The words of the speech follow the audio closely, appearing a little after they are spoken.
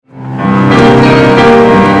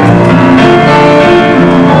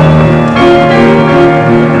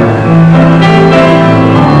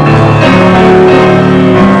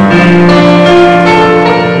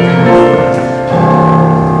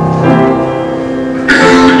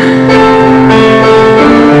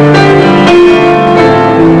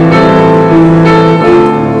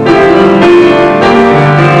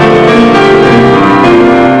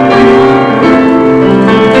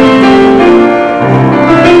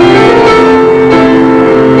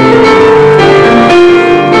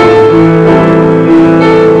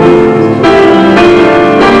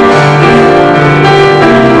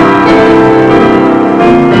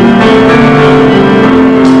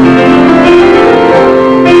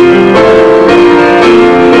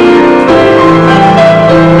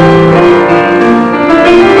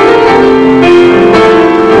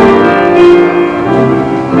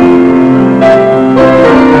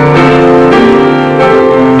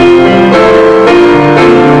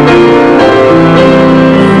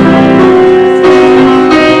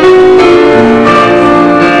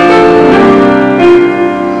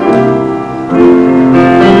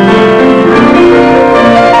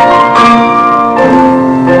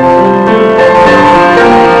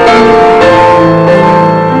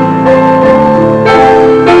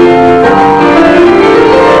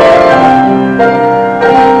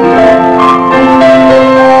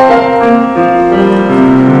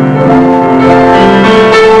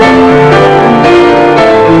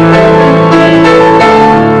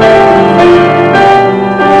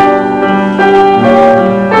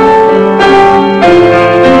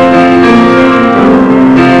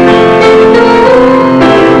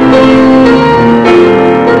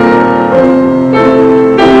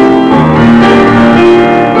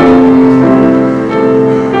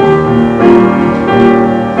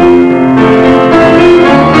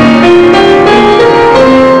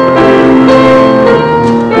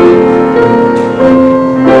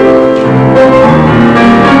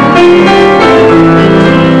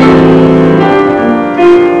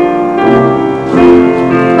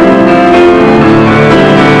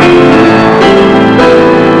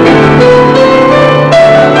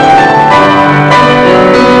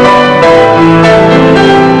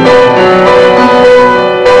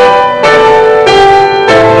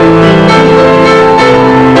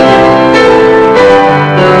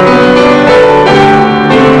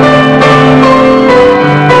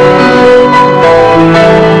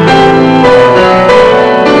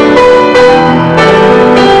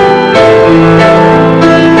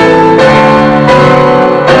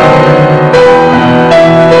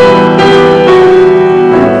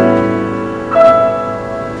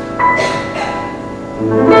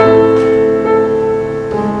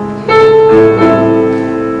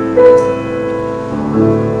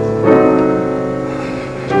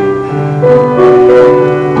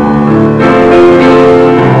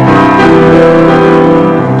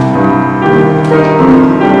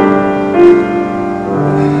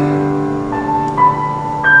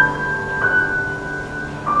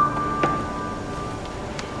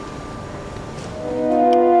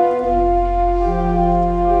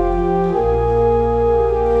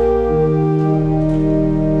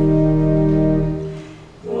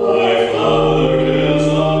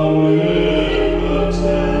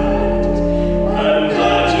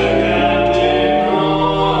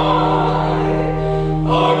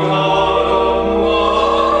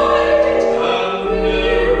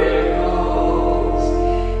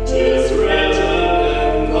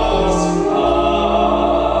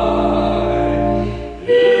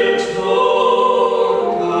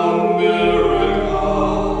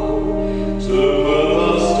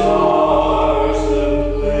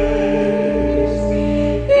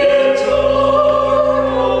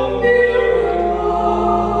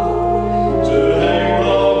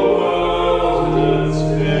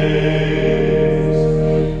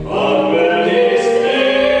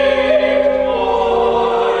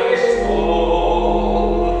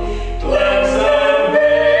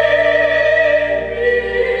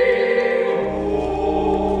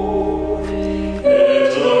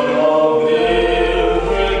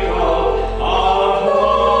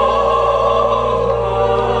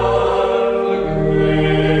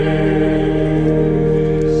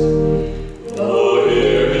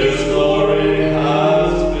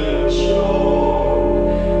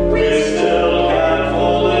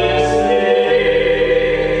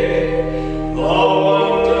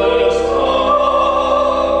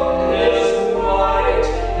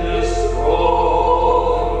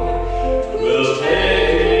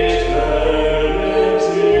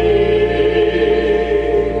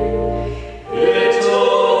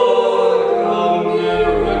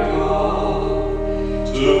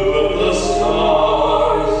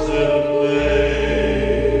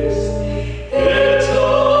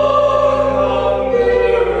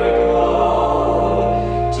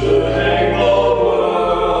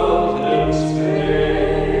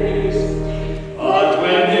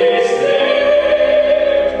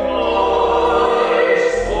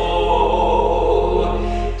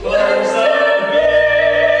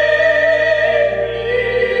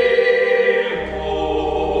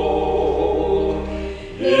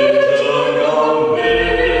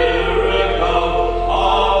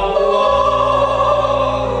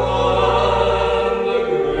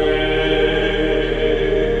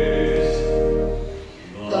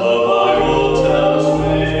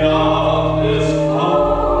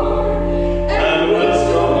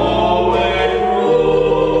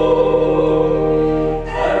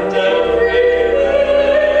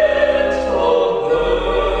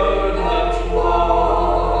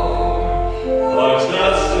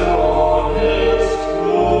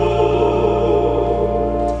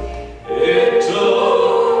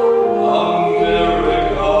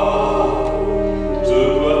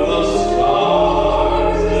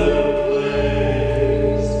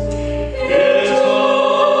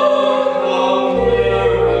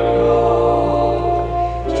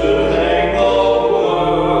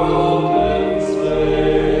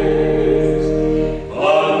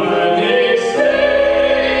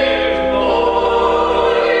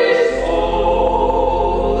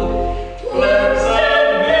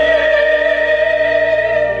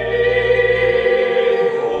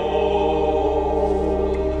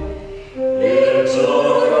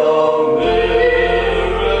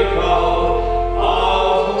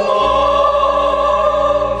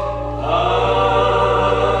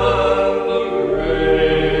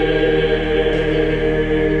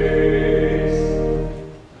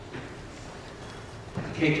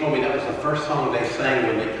told me that was the first song they sang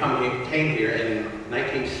when they came here in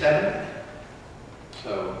 1970.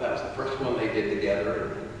 So that was the first one they did together.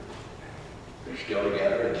 And they're still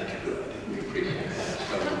together, and that's good. We appreciate that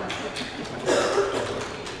so much.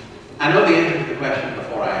 I know the answer to the question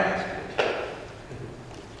before I ask it.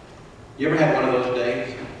 You ever had one of those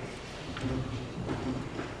days?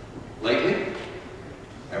 Lately?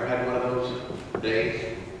 Ever had one of those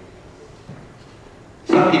days?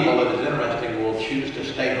 Some people, it is interesting, will choose to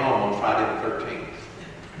stay home on Friday the 13th.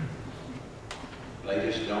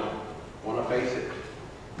 They just don't want to face it.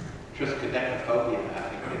 Triskaidekaphobia, I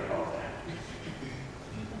think they call that.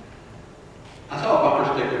 I saw a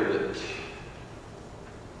bumper sticker that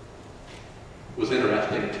was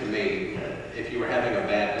interesting to me. If you were having a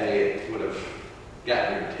bad day, it would have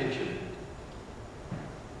gotten your attention.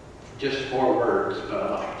 Just 4 words, but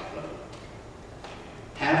I liked them.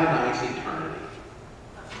 Have a nice eternity.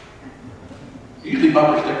 Usually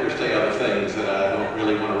bumper stickers say other things that I don't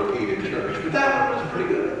really want to repeat in church, but that one was pretty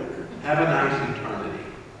good. Have a nice eternity.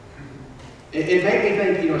 It made me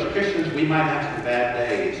think, as Christians, we might have some bad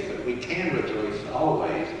days, but we can rejoice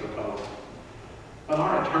always because,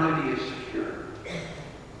 our eternity is secure.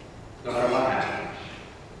 No matter what happens.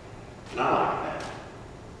 And I like that.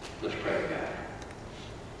 Let's pray together.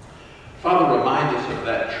 Father, remind us of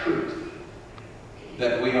that truth,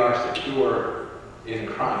 that we are secure in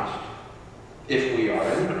Christ, if we are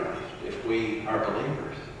in Christ, if we are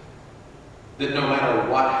believers. That no matter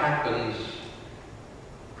what happens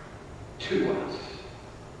to us,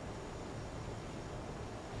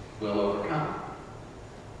 we'll overcome.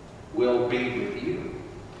 We'll be with you.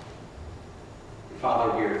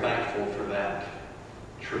 Father, we are thankful for that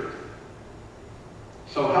truth.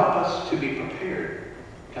 So help us to be prepared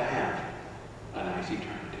to have a nice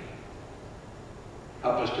eternity.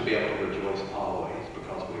 Help us to be able to rejoice always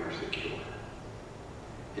because we are secure.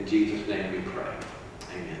 In Jesus' name we pray.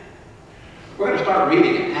 Amen. We're going to start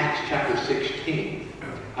reading in Acts chapter 16.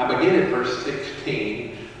 I begin at verse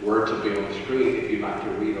 16. Words will be on the screen if you'd like to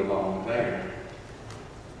read along there.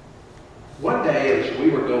 One day as we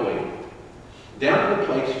were going down to the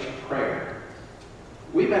place of prayer,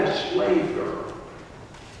 we met a slave girl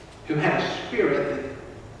who had a spirit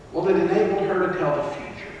that enabled her to tell the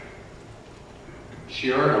future.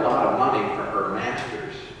 She earned a lot of money for her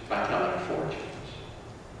masters by telling fortunes.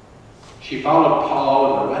 She followed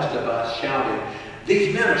Paul and the rest of us shouting,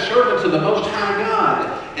 "These men are servants of the Most High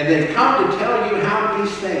God, and they've come to tell you how to be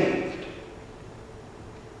saved."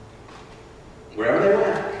 Wherever they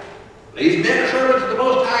went, "These men are servants of the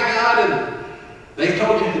Most High God, and they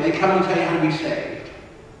told you they come and tell you how to be saved."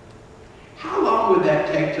 How long would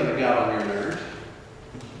that take till it got on your nerves?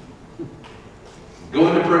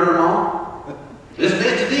 Going to prayer mall? This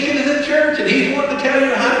man's deacon is in church, and he's wanting to tell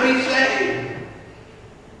you how to be saved.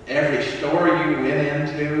 Every store you went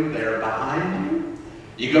into, they're behind you.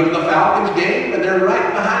 You go to the Falcons game, and they're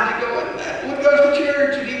right behind you going, "That one goes to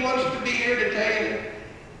church, and he wants to be here to tell you."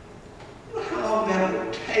 How long that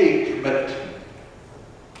would take, but,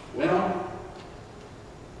 went on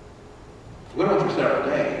for several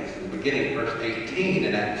days. In the beginning of verse 18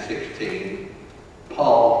 in Acts 16,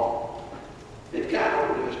 Paul, it got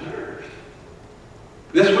on to his nerves.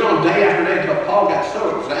 This went on day after day until Paul got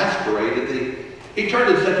so exasperated that he turned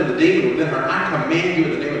and said to the demon within her, "I command you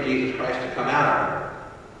in the name of Jesus Christ to come out of her."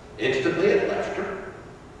 Instantly it left her.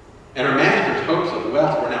 And her master's hopes of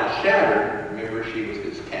wealth were now shattered. Remember, she was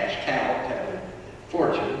his cash cow telling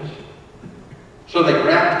fortunes. So they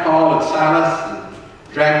grabbed Paul and Silas and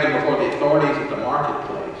dragged them before the authorities at the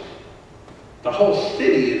marketplace. The whole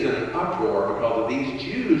city is in an uproar because of these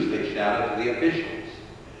Jews, they shouted to the officials.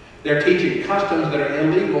 They're teaching customs that are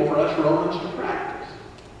illegal for us Romans to practice.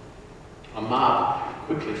 A mob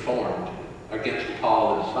quickly formed against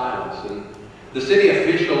Paul and Silas, and the city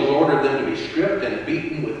officials ordered them to be stripped and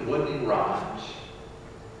beaten with wooden rods.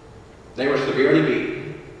 They were severely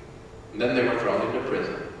beaten, and then they were thrown into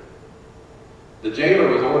prison. The jailer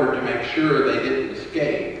was ordered to make sure they didn't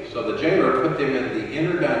escape, so the jailer put them in the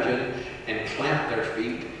inner dungeon and clamped their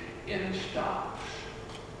feet in stocks.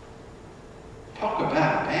 Talk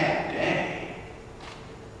about a bad day.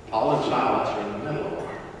 Paul and Silas are in the middle of one.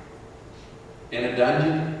 In a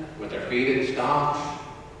dungeon with their feet in stocks,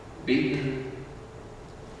 beaten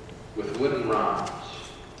with wooden rods.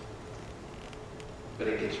 But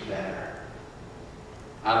it gets better.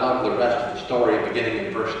 I love the rest of the story beginning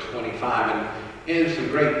in verse 25, and there's some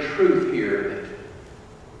great truth here that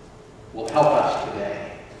will help us today.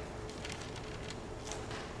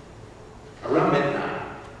 Around midnight,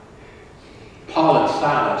 Paul and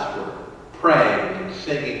Silas were praying and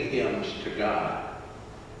singing hymns to God.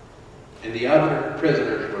 And the other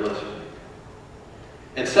prisoners were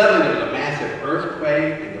And suddenly there was a massive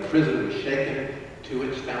earthquake, and the prison was shaken to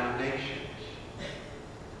its foundations.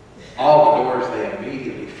 All the doors, they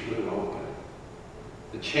immediately flew open.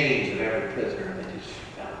 The chains of every prisoner, they just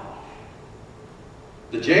fell off.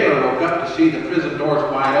 The jailer woke up to see the prison doors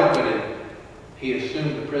wide open, and he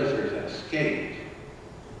assumed the prisoners had escaped.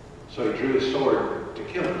 So he drew his sword to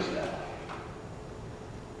kill himself.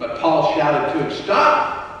 But Paul shouted to him,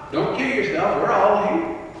 "Stop! Don't kill yourself. We're all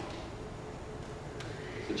here."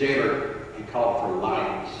 The jailer, he called for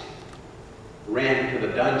lights, ran to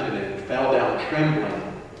the dungeon, and fell down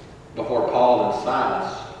trembling before Paul and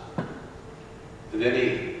Silas. And then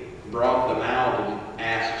he brought them out and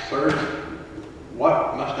asked, "Sirs,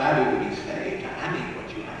 what must I do to be saved? I need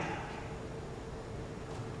what you have."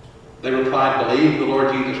 They replied, "Believe the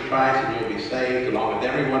Lord Jesus Christ and you'll be saved, along with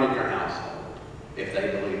everyone in your household. If they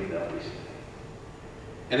believe, they'll be saved."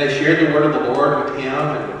 And they shared the word of the Lord with him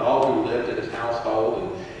and with all who lived in his household.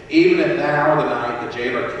 And even at that hour of the night, the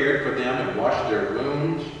jailer cared for them and washed their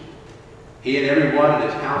wounds. He and everyone in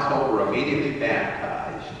his household were immediately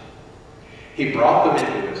baptized. He brought them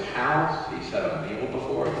into his house. He set a meal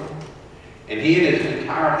before them. And he and his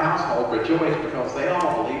entire household rejoiced because they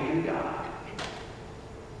all believed in God.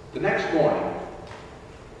 The next morning,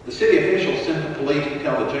 the city officials sent the police to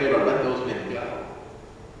tell the jailer, "Let those men go."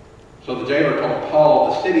 So the jailer told Paul,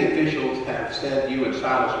 "The city officials have said you and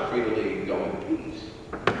Silas are free to leave. Go in peace."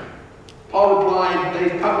 Paul replied,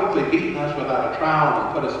 "They've publicly beaten us without a trial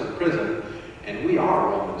and put us in prison, and we are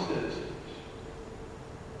Roman citizens.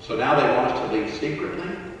 So now they want us to leave secretly?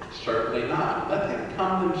 Certainly not. Let them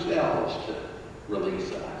come themselves to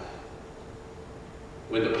release us."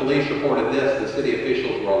 When the police reported this, the city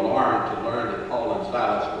officials were alarmed to learn that Paul and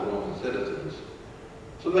Silas were Roman citizens.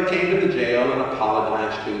 So they came to the jail and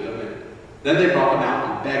apologized to them, and then they brought them out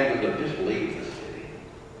and begged them to just leave the city.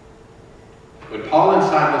 When Paul and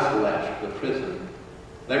Silas left the prison,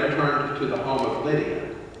 they returned to the home of Lydia.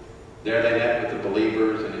 There they met with the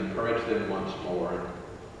believers and encouraged them once more.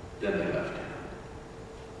 Then they left town.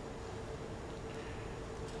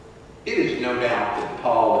 It is no doubt that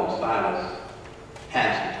Paul and Silas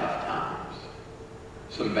had some tough times,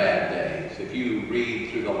 some bad days. If you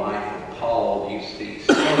read through the life of Paul, you see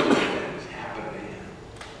so many things happen to him.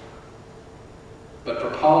 But for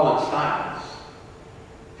Paul and Silas,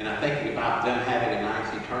 and I'm thinking about them having a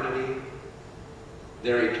nice eternity,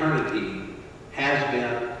 their eternity has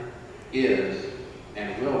been, is,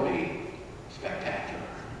 and will be spectacular.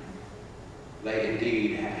 They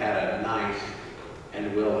indeed have had a nice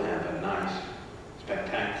and will have a nice,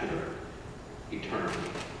 spectacular eternity.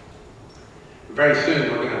 Very soon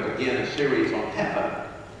we're going to begin a series on heaven,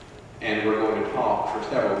 and we're going to talk for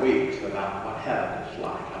several weeks about what heaven is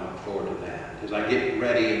like. I look forward to that. As I get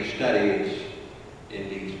ready and study, it's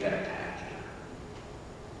indeed spectacular.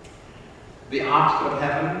 The opposite of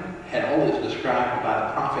heaven, hell, is described by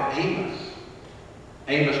the prophet Amos.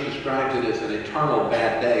 Amos describes it as an eternal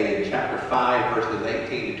bad day. In chapter 5, verses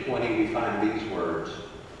 18 to 20, we find these words.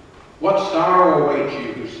 "What sorrow awaits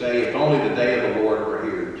you who say, if only the day of the Lord were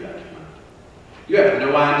here in judgment. You have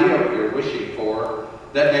no idea what you're wishing for.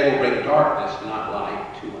 That day will bring darkness, not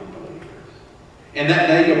light, to unbelievers. And that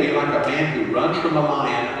day you'll be like a man who runs from a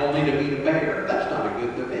lion only to meet a bear." That's not a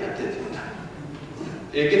good event, is it?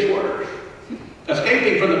 It gets worse.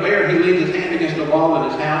 Escaping from the bear, he leans his hand against the wall in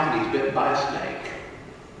his house and he's bitten by a snake.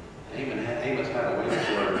 Amos had a way of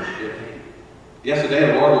words, didn't he? Yes, the day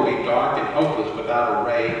of the Lord will be dark and hopeless without a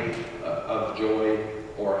ray of joy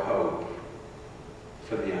or hope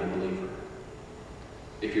for the unbeliever.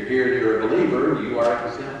 If you're here and you're a believer, you are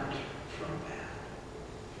exempt from that.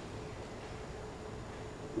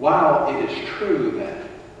 While it is true that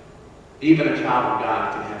even a child of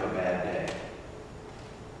God can have a bad day,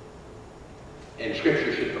 and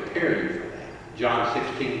Scripture should prepare you for that. John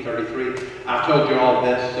 16:33, "I've told you all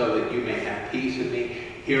this so that you may have peace in me.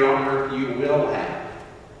 Here on earth you will have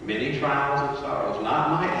many trials and sorrows."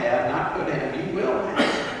 Not might have, not could have, you will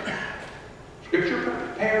have. Scripture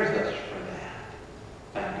prepares us for that.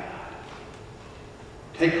 Thank God.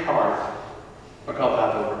 Take heart, because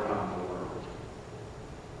I've overcome the world.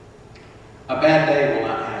 A bad day will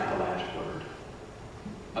not have the last word.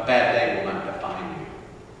 A bad day will not define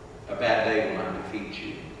you. A bad day will not defeat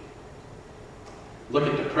you. Look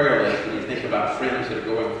at the prayer list and you think about friends that are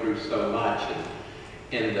going through so much.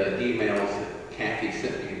 And in the emails that Kathy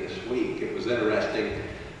sent me this week, it was interesting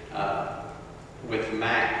with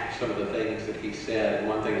Mac, some of the things that he said.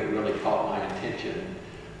 One thing that really caught my attention,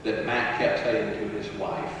 that Mac kept saying to his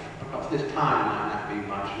wife, because his time might not be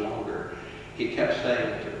much longer, he kept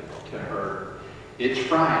saying to her, "It's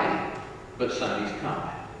Friday, but Sunday's coming."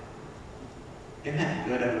 Isn't that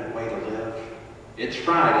good of a way to live? It's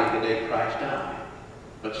Friday, the day Christ died.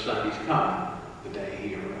 But Sunday's coming, the day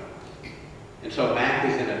he arose. And so Mac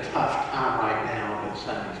is in a tough time right now, but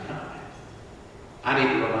Sunday's coming. I need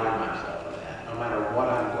to remind myself of that, no matter what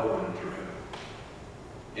I'm going through.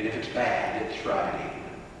 And if it's bad, it's Friday.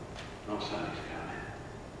 No, Sunday's coming.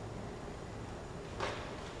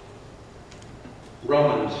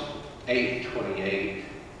 Romans 8:28.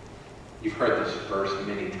 You've heard this verse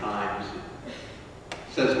many times.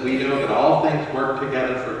 It says, we know that all things work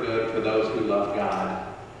together for good for those who love God,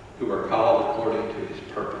 who are called according to his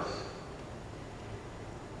purpose.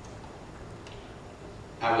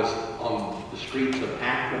 I was on the streets of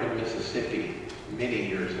Akron, Mississippi, many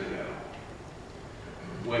years ago,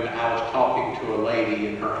 when I was talking to a lady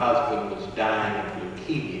and her husband was dying of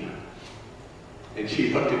leukemia. And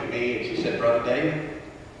she looked at me and she said, Brother David,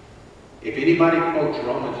 if anybody quotes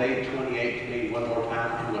Romans 8:28 to me one more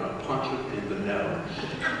time, I'm going to punch them in the nose.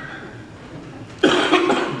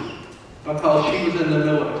 Because she was in the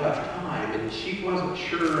middle of a tough time and she wasn't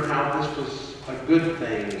sure how this was a good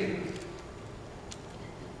thing. And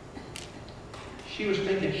she was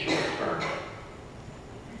thinking short term,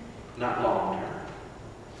 not long term.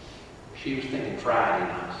 She was thinking Friday,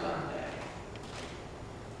 not Sunday.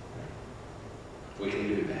 We can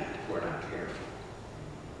do that if we're not careful.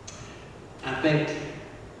 I think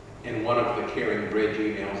in one of the Caring Bridge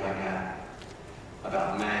emails I got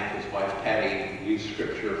about Mac, his wife Patty, used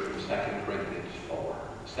scripture from 2 Corinthians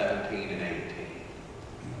 4:17 and 18.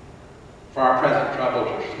 For our present troubles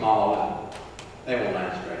are small and they won't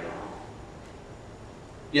last very long.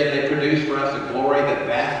 Yet they produce for us a glory that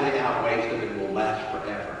vastly outweighs them and will last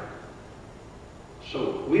forever.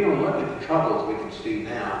 So we don't look at the troubles we can see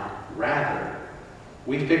now. Rather,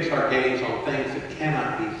 we fix our gaze on things that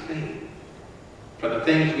cannot be seen. For the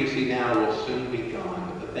things we see now will soon be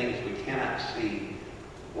gone, but the things we cannot see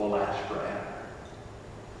will last forever.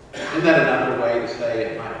 Isn't that another way to say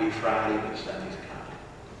it might be Friday, but Sunday's coming?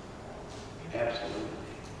 Absolutely.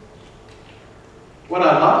 What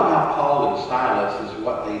I love about Paul and Silas is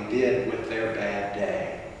what they did with their bad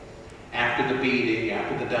day. After the beating,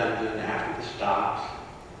 after the dungeon, after the stocks.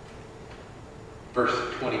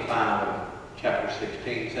 Verse 25 of chapter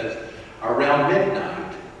 16 says, around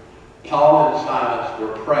midnight, Paul and Silas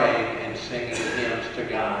were praying and singing hymns to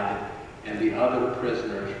God, and the other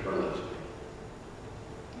prisoners were listening.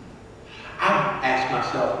 I asked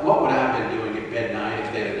myself, what would I have been doing at midnight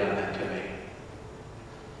if they'd have done that to me?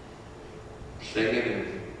 Singing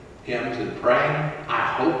and hymns and praying?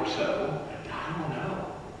 I hope so. I don't know.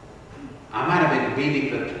 I might have been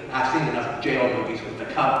beating I've seen enough jail movies with the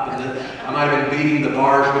cup, and I might have been beating the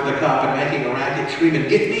bars with the cup and making a racket screaming,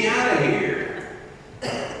 get me out of here.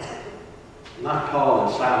 Not Paul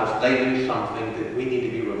and Silas. They knew something that we need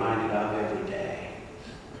to be reminded of every day.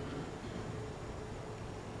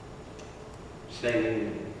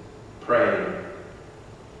 Singing, praying,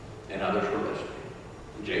 and others were listening.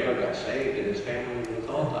 The jailer got saved and his family was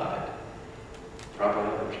all died. Probably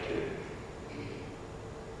others too.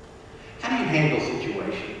 How do you handle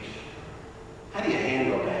situations? How do you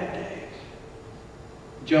handle bad days?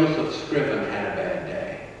 Joseph Scriven had a bad day.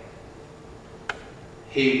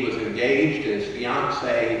 He was engaged, and his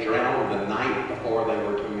fiancée drowned the night before they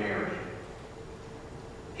were to marry.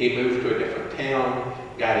 He moved to a different town,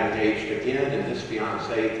 got engaged again, and his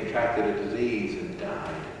fiancée contracted a disease and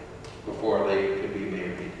died before they could be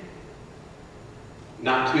married.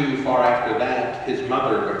 Not too far after that, his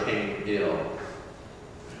mother became ill.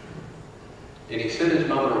 And he sent his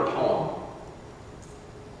mother a poem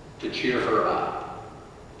to cheer her up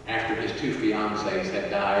after his two fiancés had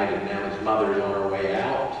died and now his mother's on her way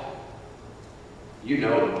out. You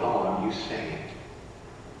know the poem, you sing it.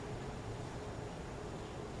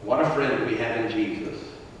 What a friend we have in Jesus.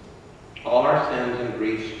 All our sins and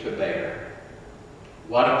griefs to bear.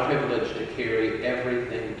 What a privilege to carry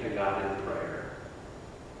everything to God in prayer.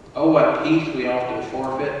 Oh, what peace we often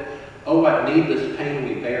forfeit. Oh, what needless pain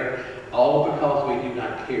we bear. All because we do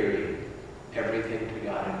not carry everything to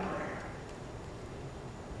God in prayer.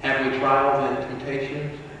 Have we trials and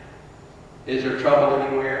temptations? Is there trouble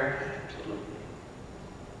anywhere? Absolutely.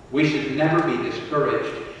 We should never be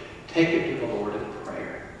discouraged. Take it to the Lord in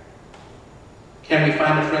prayer. Can we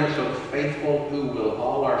find a friend so faithful who will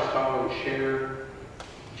all our sorrows share?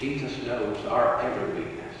 Jesus knows our every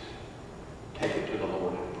weakness. Take it to the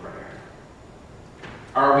Lord in prayer.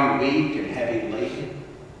 Are we weak and heavy laden,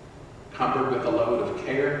 cumbered with a load of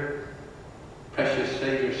care? Precious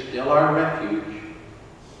Savior, still our refuge.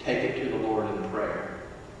 Take it to the Lord in prayer.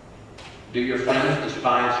 Do your friends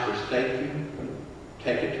despise, forsake you?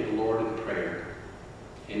 Take it to the Lord in prayer.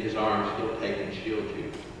 In his arms he'll take and shield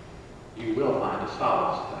you. You will find a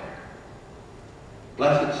solace there.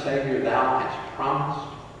 Blessed Savior, thou hast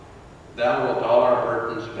promised, thou wilt all our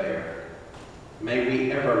burdens bear. May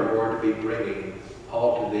we ever, Lord, be bringing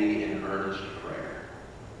all to thee in earnest prayer.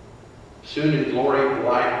 Soon in glory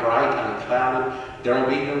bright, unclouded, there will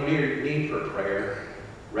be no mere need for prayer.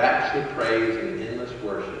 Rapture, praise, and endless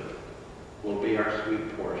worship will be our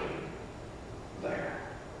sweet portion there.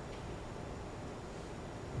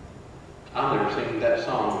 I'll never sing that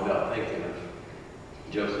song without thinking of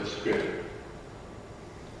Joseph's scripture.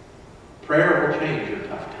 Prayer will change your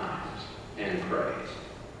tough times and praise.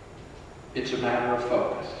 It's a matter of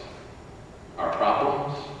focus. Our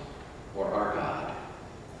problems or our God.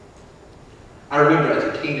 I remember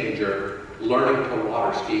as a teenager learning to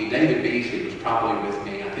water ski. David Beasley was probably with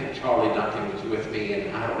me. I think Charlie Duncan was with me,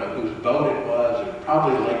 and I don't know whose boat it was. It was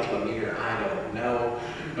probably Lake Lanier. I don't know.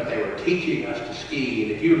 But they were teaching us to ski.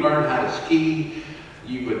 And if you learned how to ski,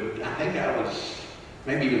 you would, I think I was,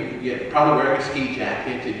 maybe you'd probably wear a ski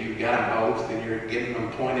jacket, and you got them both, and you're getting them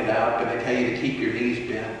pointed out, but they tell you to keep your knees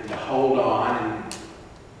bent and to hold on, and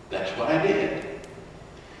that's what I did.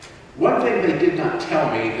 One thing they did not tell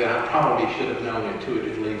me that I probably should have known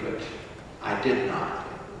intuitively, but I did not,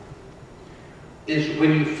 is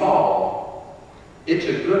when you fall, it's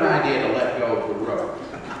a good idea to let go of the rope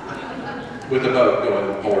with the boat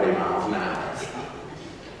going 40 miles an hour.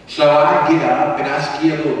 So I get up and I ski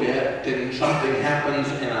a little bit, and something happens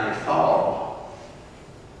and I fall.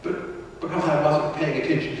 But because I wasn't paying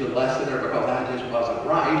attention to the lesson, or because I just wasn't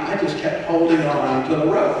right, I just kept holding on to the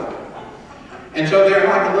rope. And so there,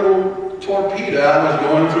 like a little torpedo, I was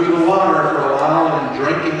going through the water for a while and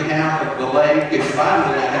drinking half of the lake, and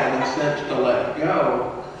finally I had the sense to let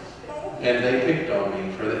go. And they picked on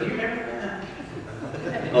me for that. Do you remember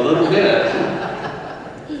that? A little bit.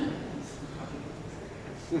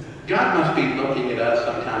 God must be looking at us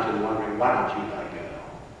sometimes and wondering, why don't you let go?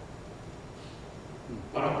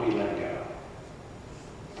 Why don't we let go?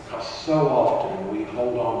 Because so often we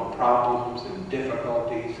hold on to problems and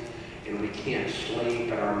difficulties, and we can't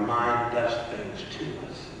sleep, and our mind does things to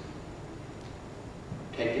us.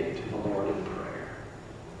 Take it to the Lord in prayer.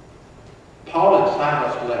 Paul and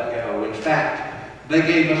Silas let go. In fact, they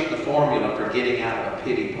gave us the formula for getting out of a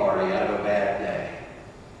pity party, out of a bad day.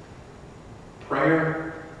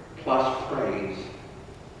 Prayer plus praise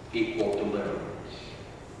equal deliverance.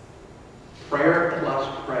 Prayer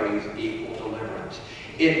plus praise equal deliverance.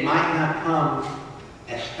 It might not come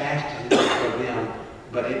as fast as it is for them,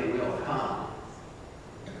 but it will come.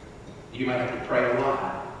 You might have to pray a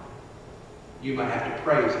lot. You might have to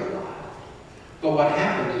praise a lot. But what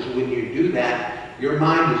happens is when you do that, your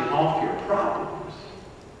mind is off your problems,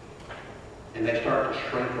 and they start to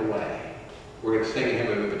shrink away. We're going to sing a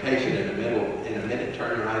hymn of invitation in a minute,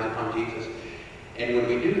 turn your eyes upon Jesus. And when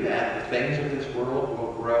we do that, the things of this world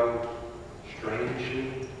will grow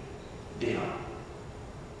strangely dim,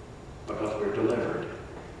 because we're delivered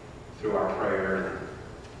through our prayer,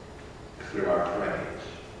 through our praise.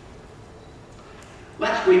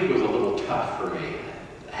 Last week was a little tough for me.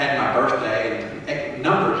 I had my birthday, and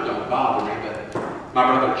numbers don't bother me, but my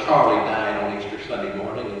brother Charlie died on Easter Sunday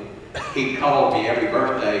morning, and he called me every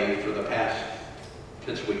birthday for the past,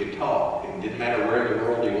 since we could talk. It didn't matter where in the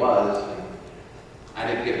world he was, and I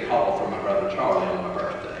didn't get a call from my brother Charlie on my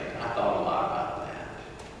birthday. And I thought a lot about that.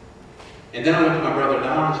 And then I went to my brother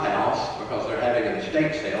Don's house because they're having an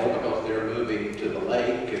estate sale because they're moving to the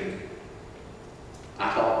lake, and I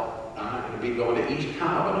thought, I'm not going to be going to East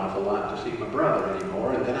Cobb an awful lot to see my brother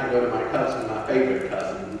anymore. And then I go to my cousin, my favorite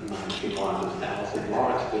cousin, Mike Kiwanza's house in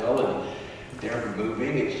Lawrenceville, and they're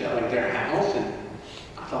moving and selling their house, and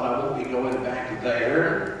I thought I wouldn't be going back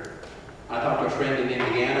there. I talked to a friend in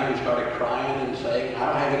Indiana who started crying and saying, I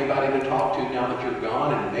don't have anybody to talk to now that you're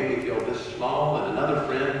gone, and it made me feel this small. And another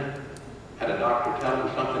friend had a doctor tell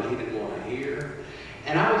him something he didn't want to hear.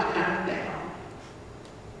 And I was kind of down.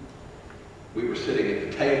 We were sitting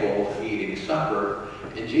at the table eating supper,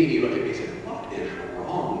 and Jeannie looked at me and said, what is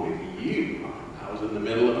wrong with you? I was in the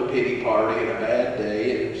middle of a pity party and a bad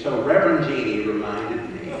day, and so Reverend Jeannie reminded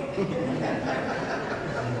me,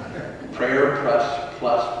 prayer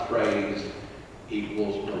plus praise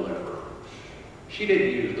equals deliverance. She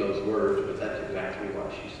didn't use those words, but that's exactly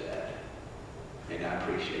what she said, and I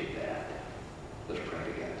appreciate that. Let's pray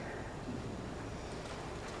together.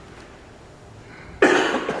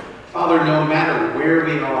 Father, no matter where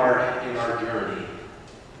we are in our journey,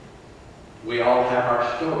 we all have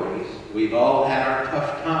our stories. We've all had our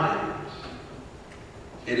tough times.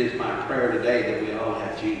 It is my prayer today that we all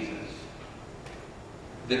have Jesus.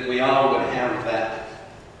 That we all would have that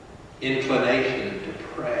inclination to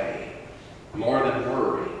pray.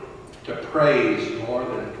 praise more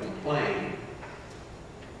than complain,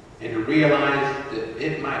 and to realize that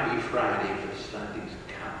it might be Friday, but Sunday's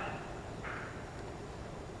coming.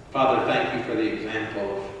 Father, thank you for the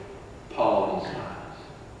example of Paul and Silas.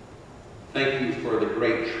 Thank you for the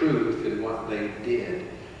great truth in what they did.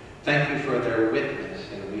 Thank you for their witness,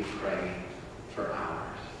 and we pray for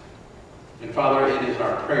ours. And Father, it is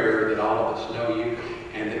our prayer that all of us know you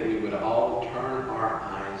and that we would all turn our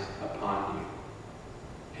eyes upon you.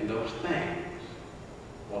 And those things,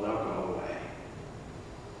 well, they'll go away.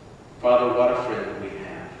 Father, what a friend